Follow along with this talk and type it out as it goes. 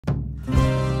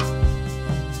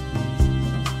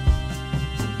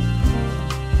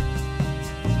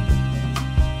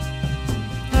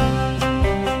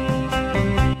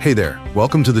Hey there,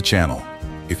 welcome to the channel.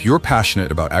 If you're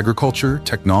passionate about agriculture,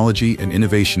 technology, and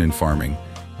innovation in farming,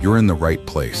 you're in the right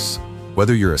place.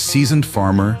 Whether you're a seasoned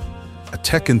farmer, a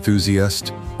tech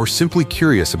enthusiast, or simply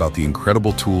curious about the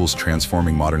incredible tools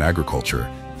transforming modern agriculture,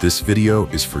 this video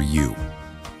is for you.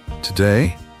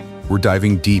 Today, we're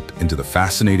diving deep into the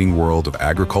fascinating world of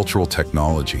agricultural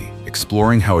technology,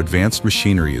 exploring how advanced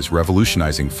machinery is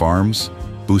revolutionizing farms,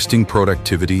 boosting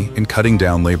productivity, and cutting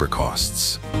down labor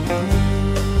costs.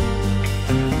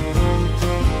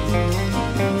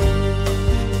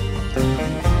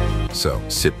 So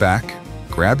sit back,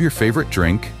 grab your favorite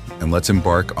drink, and let's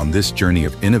embark on this journey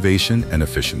of innovation and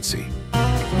efficiency.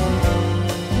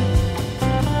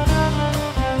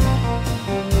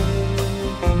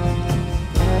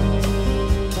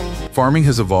 Farming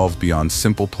has evolved beyond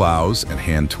simple plows and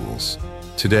hand tools.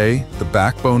 Today, the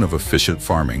backbone of efficient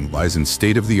farming lies in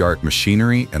state-of-the-art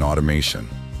machinery and automation.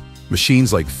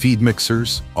 Machines like feed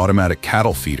mixers, automatic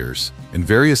cattle feeders, and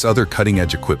various other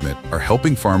cutting-edge equipment are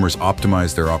helping farmers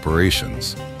optimize their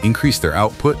operations, increase their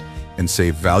output, and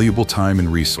save valuable time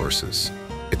and resources.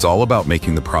 It's all about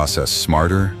making the process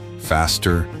smarter,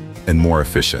 faster, and more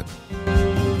efficient.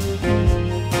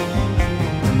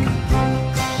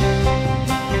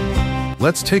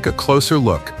 Let's take a closer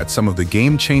look at some of the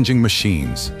game-changing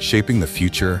machines shaping the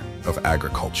future of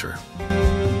agriculture.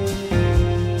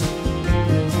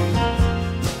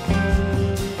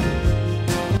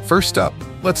 First up,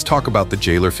 let's talk about the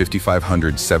Jailer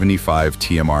 5575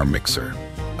 TMR mixer,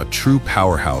 a true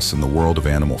powerhouse in the world of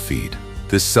animal feed.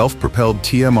 This self-propelled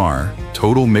TMR,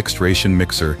 total mixed ration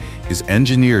mixer, is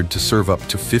engineered to serve up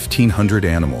to 1,500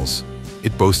 animals.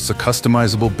 It boasts a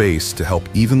customizable base to help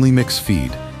evenly mix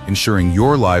feed, ensuring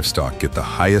your livestock get the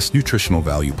highest nutritional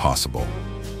value possible.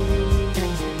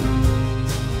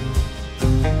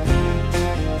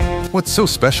 What's so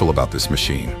special about this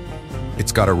machine?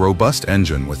 It's got a robust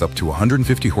engine with up to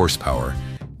 150 horsepower,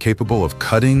 capable of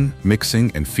cutting,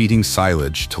 mixing, and feeding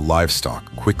silage to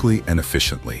livestock quickly and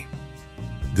efficiently.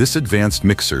 This advanced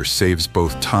mixer saves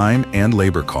both time and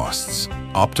labor costs,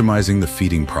 optimizing the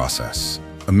feeding process.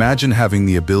 Imagine having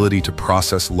the ability to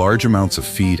process large amounts of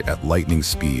feed at lightning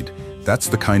speed. That's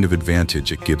the kind of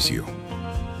advantage it gives you.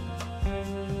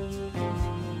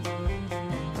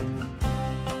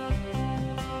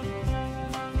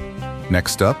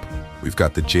 Next up, we've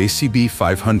got the JCB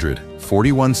 500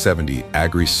 4170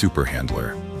 Agri Super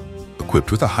Handler.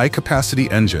 Equipped with a high-capacity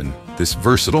engine, this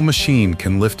versatile machine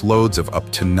can lift loads of up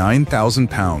to 9,000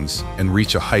 pounds and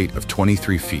reach a height of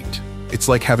 23 feet. It's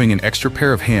like having an extra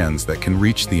pair of hands that can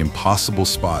reach the impossible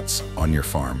spots on your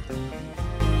farm.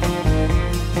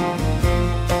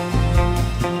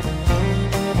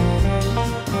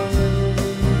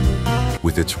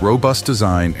 With its robust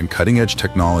design and cutting-edge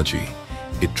technology,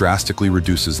 it drastically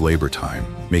reduces labor time,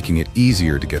 making it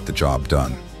easier to get the job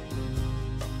done.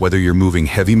 Whether you're moving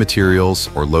heavy materials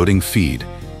or loading feed,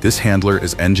 this handler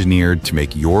is engineered to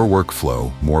make your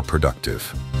workflow more productive.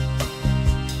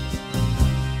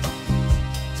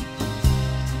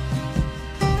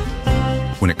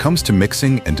 When it comes to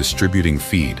mixing and distributing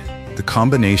feed, the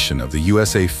combination of the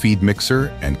USA Feed Mixer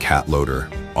and Cat Loader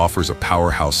offers a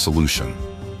powerhouse solution.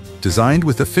 Designed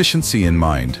with efficiency in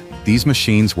mind, these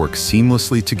machines work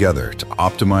seamlessly together to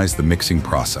optimize the mixing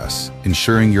process,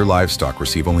 ensuring your livestock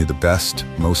receive only the best,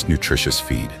 most nutritious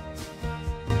feed.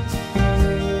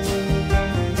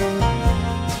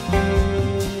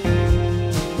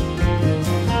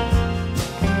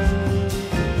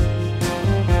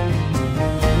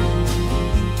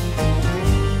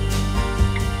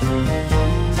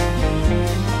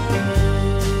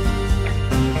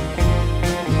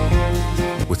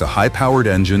 With a high-powered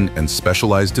engine and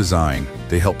specialized design,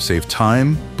 they help save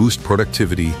time, boost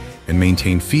productivity, and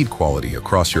maintain feed quality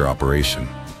across your operation.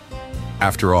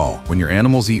 After all, when your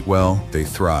animals eat well, they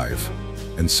thrive,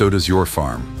 and so does your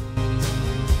farm.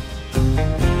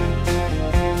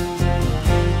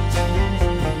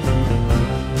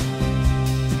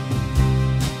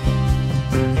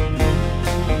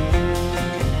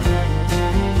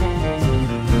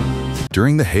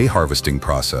 During the hay harvesting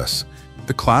process,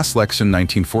 the Class Selection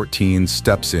 1914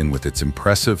 steps in with its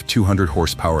impressive 200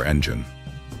 horsepower engine.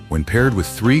 When paired with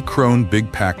 3 Krone Big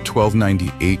Pack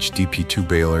 1290H DP2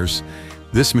 balers,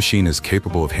 this machine is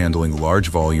capable of handling large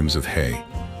volumes of hay,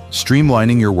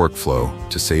 streamlining your workflow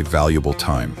to save valuable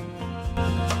time.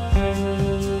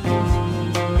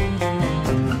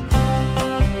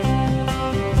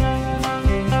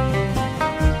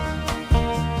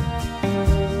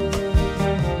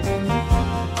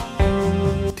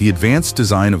 The advanced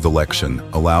design of the Lection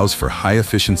allows for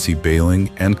high-efficiency baling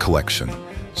and collection,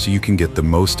 so you can get the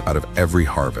most out of every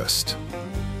harvest.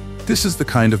 This is the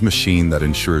kind of machine that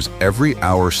ensures every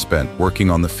hour spent working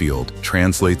on the field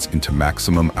translates into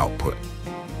maximum output.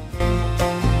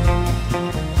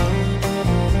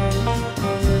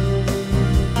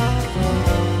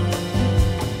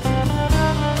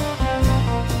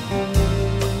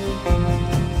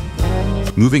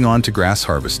 Moving on to grass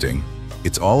harvesting,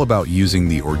 it's all about using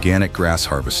the organic grass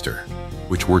harvester,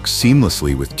 which works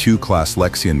seamlessly with two Class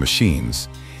Lexion machines,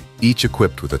 each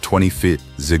equipped with a 20-foot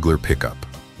Ziegler pickup.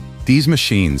 These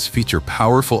machines feature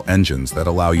powerful engines that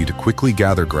allow you to quickly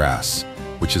gather grass,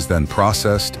 which is then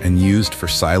processed and used for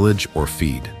silage or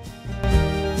feed.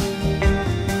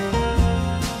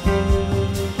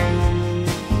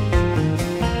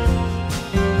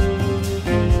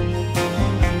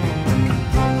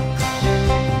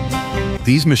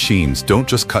 These machines don't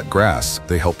just cut grass,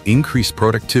 they help increase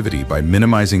productivity by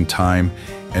minimizing time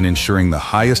and ensuring the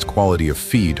highest quality of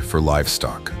feed for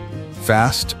livestock.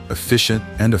 Fast, efficient,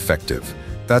 and effective.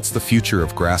 That's the future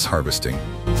of grass harvesting.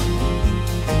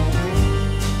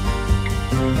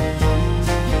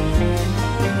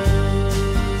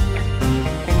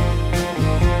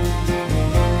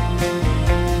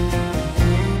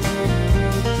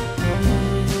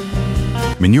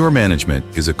 Manure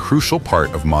management is a crucial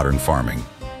part of modern farming.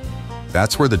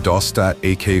 That's where the Dostat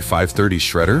AK530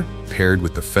 shredder, paired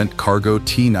with the Fendt Cargo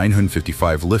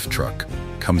T955 lift truck,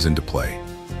 comes into play.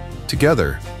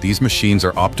 Together, these machines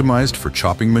are optimized for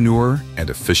chopping manure and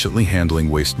efficiently handling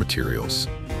waste materials.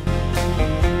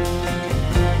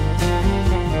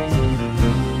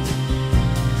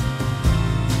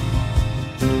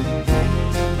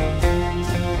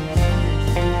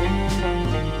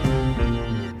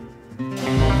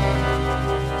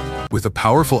 With a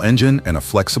powerful engine and a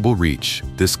flexible reach,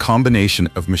 this combination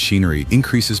of machinery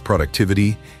increases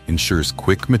productivity, ensures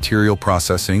quick material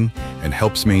processing, and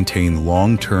helps maintain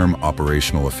long-term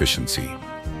operational efficiency.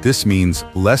 This means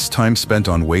less time spent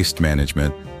on waste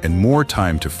management and more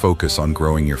time to focus on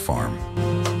growing your farm.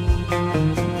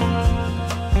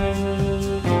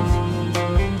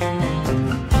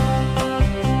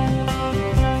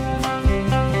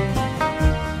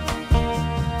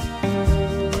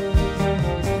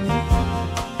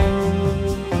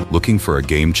 Looking for a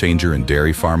game changer in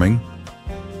dairy farming?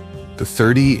 The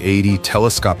 3080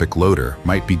 telescopic loader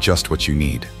might be just what you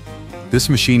need. This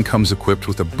machine comes equipped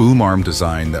with a boom arm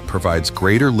design that provides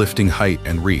greater lifting height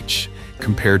and reach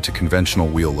compared to conventional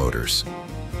wheel loaders.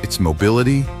 Its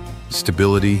mobility,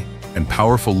 stability, and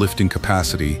powerful lifting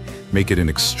capacity make it an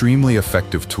extremely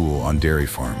effective tool on dairy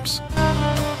farms.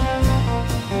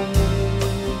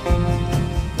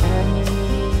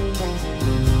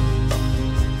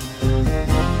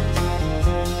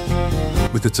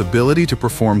 With its ability to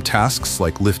perform tasks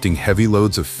like lifting heavy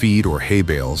loads of feed or hay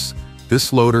bales,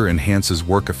 this loader enhances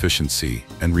work efficiency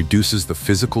and reduces the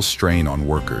physical strain on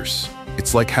workers.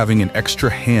 It's like having an extra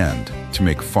hand to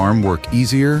make farm work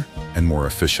easier and more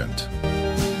efficient.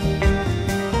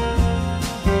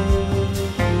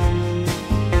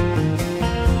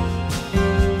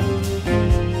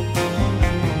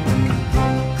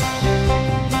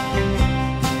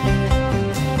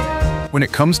 When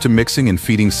it comes to mixing and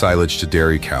feeding silage to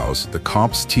dairy cows, the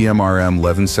Comps TMRM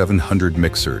 11700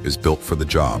 mixer is built for the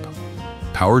job.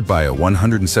 Powered by a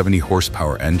 170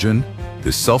 horsepower engine,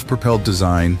 this self-propelled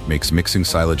design makes mixing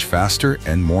silage faster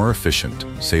and more efficient,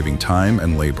 saving time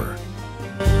and labor.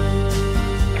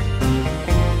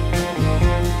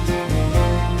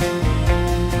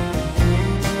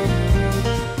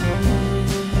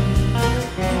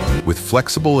 With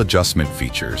flexible adjustment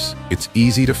features, it's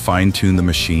easy to fine-tune the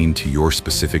machine to your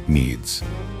specific needs,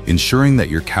 ensuring that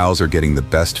your cows are getting the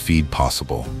best feed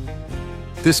possible.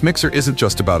 This mixer isn't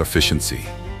just about efficiency,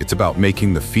 it's about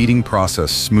making the feeding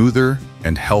process smoother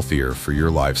and healthier for your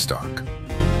livestock.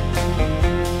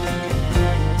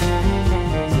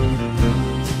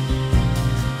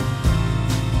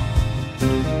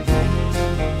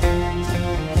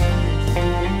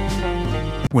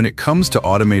 When it comes to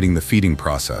automating the feeding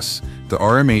process, the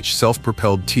RMH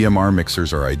self-propelled TMR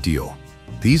mixers are ideal.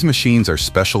 These machines are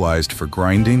specialized for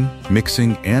grinding,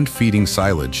 mixing, and feeding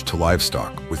silage to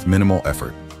livestock with minimal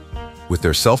effort. With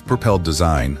their self-propelled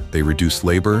design, they reduce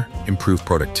labor, improve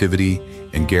productivity,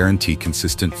 and guarantee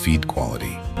consistent feed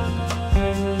quality.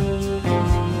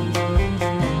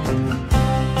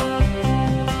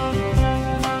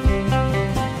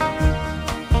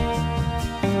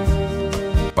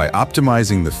 By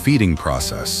optimizing the feeding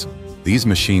process, these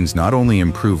machines not only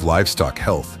improve livestock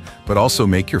health, but also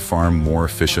make your farm more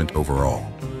efficient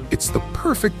overall. It's the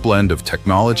perfect blend of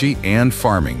technology and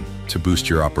farming to boost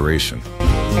your operation.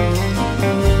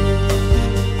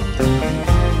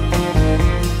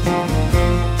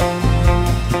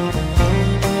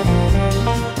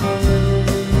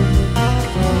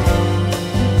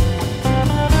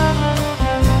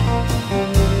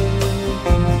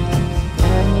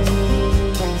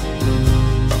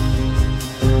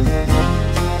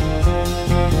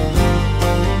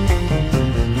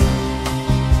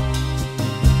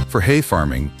 For hay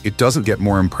farming, it doesn't get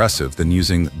more impressive than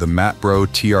using the Matbro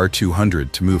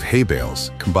TR200 to move hay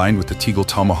bales, combined with the Teagle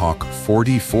Tomahawk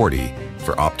 4040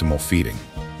 for optimal feeding.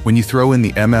 When you throw in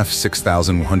the MF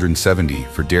 6170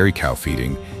 for dairy cow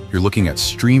feeding, you're looking at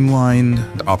streamlined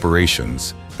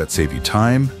operations that save you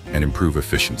time and improve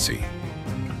efficiency.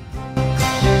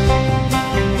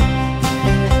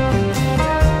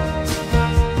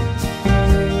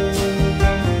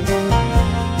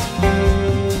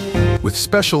 With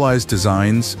specialized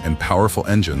designs and powerful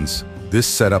engines, this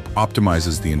setup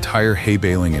optimizes the entire hay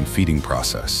baling and feeding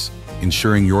process,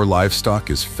 ensuring your livestock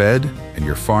is fed and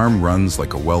your farm runs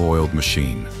like a well-oiled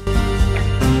machine.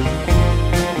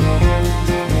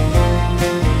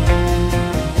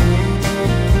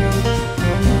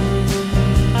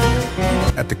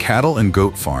 At the cattle and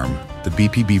goat farm, the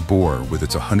BPB boar with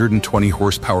its 120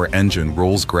 horsepower engine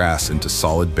rolls grass into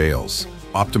solid bales,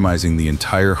 optimizing the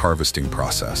entire harvesting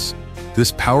process.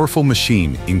 This powerful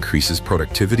machine increases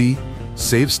productivity,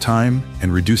 saves time,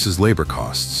 and reduces labor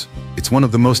costs. It's one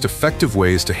of the most effective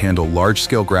ways to handle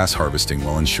large-scale grass harvesting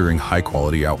while ensuring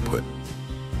high-quality output.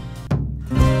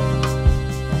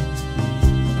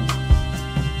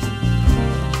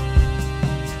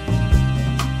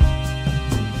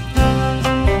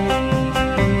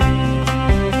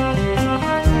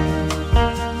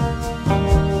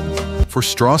 For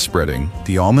straw spreading,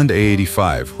 the Almond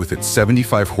A85 with its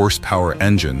 75 horsepower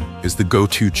engine is the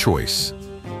go-to choice.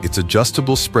 Its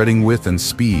adjustable spreading width and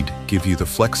speed give you the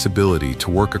flexibility to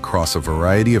work across a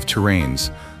variety of terrains,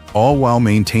 all while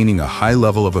maintaining a high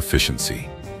level of efficiency.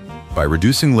 By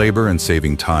reducing labor and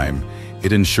saving time,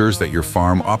 it ensures that your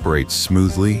farm operates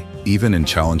smoothly, even in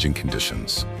challenging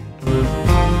conditions.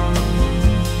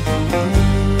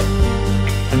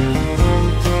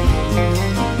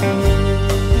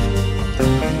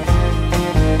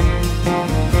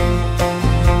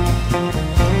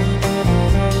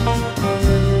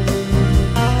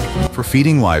 For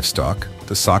feeding livestock,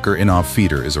 the Soccer Innov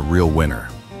feeder is a real winner.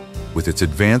 With its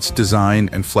advanced design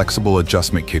and flexible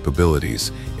adjustment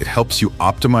capabilities, it helps you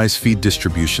optimize feed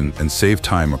distribution and save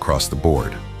time across the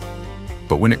board.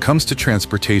 But when it comes to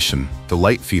transportation, the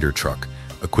light feeder truck,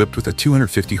 equipped with a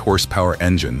 250 horsepower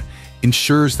engine,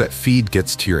 ensures that feed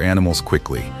gets to your animals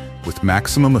quickly, with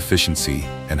maximum efficiency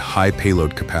and high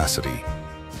payload capacity.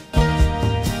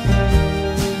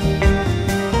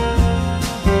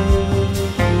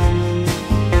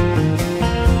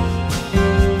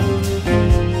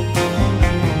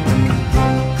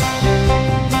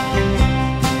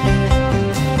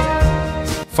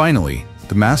 Finally,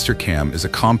 the Mastercam is a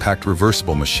compact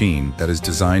reversible machine that is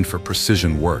designed for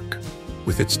precision work.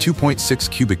 With its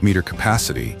 2.6 cubic meter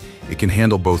capacity, it can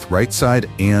handle both right-side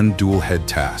and dual-head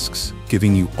tasks,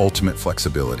 giving you ultimate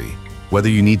flexibility. Whether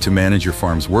you need to manage your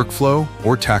farm's workflow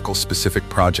or tackle specific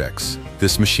projects,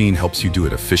 this machine helps you do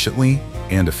it efficiently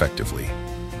and effectively.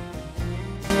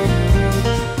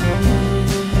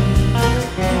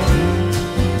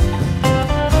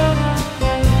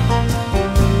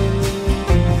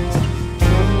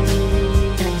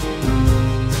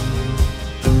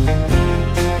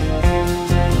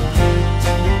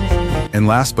 And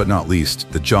last but not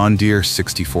least, the John Deere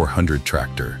 6400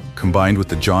 tractor, combined with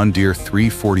the John Deere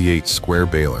 348 square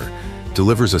baler,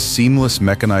 delivers a seamless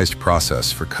mechanized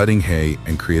process for cutting hay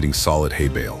and creating solid hay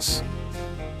bales.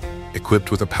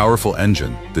 Equipped with a powerful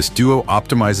engine, this duo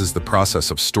optimizes the process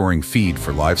of storing feed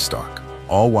for livestock,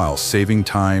 all while saving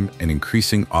time and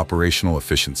increasing operational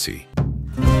efficiency.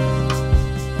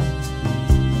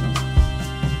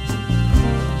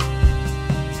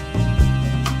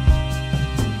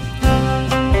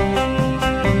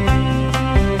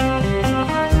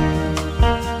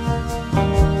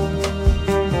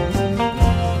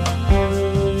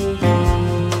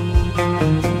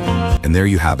 And there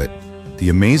you have it, the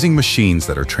amazing machines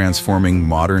that are transforming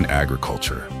modern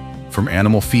agriculture. From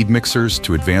animal feed mixers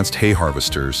to advanced hay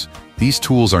harvesters, these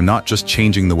tools are not just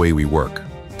changing the way we work,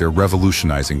 they're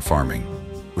revolutionizing farming.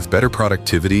 With better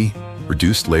productivity,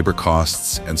 reduced labor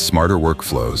costs, and smarter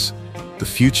workflows, the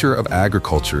future of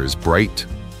agriculture is bright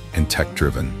and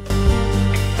tech-driven.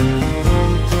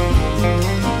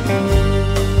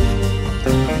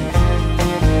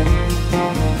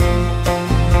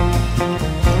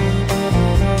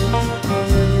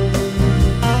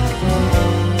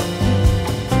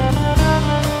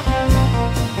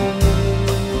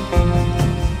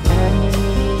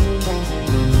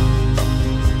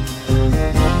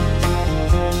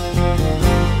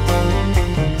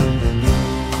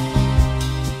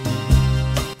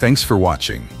 Thanks for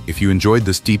watching. If you enjoyed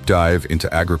this deep dive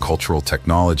into agricultural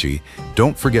technology,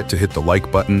 don't forget to hit the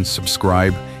like button,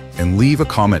 subscribe, and leave a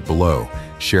comment below,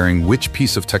 sharing which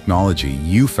piece of technology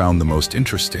you found the most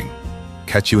interesting.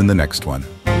 Catch you in the next one.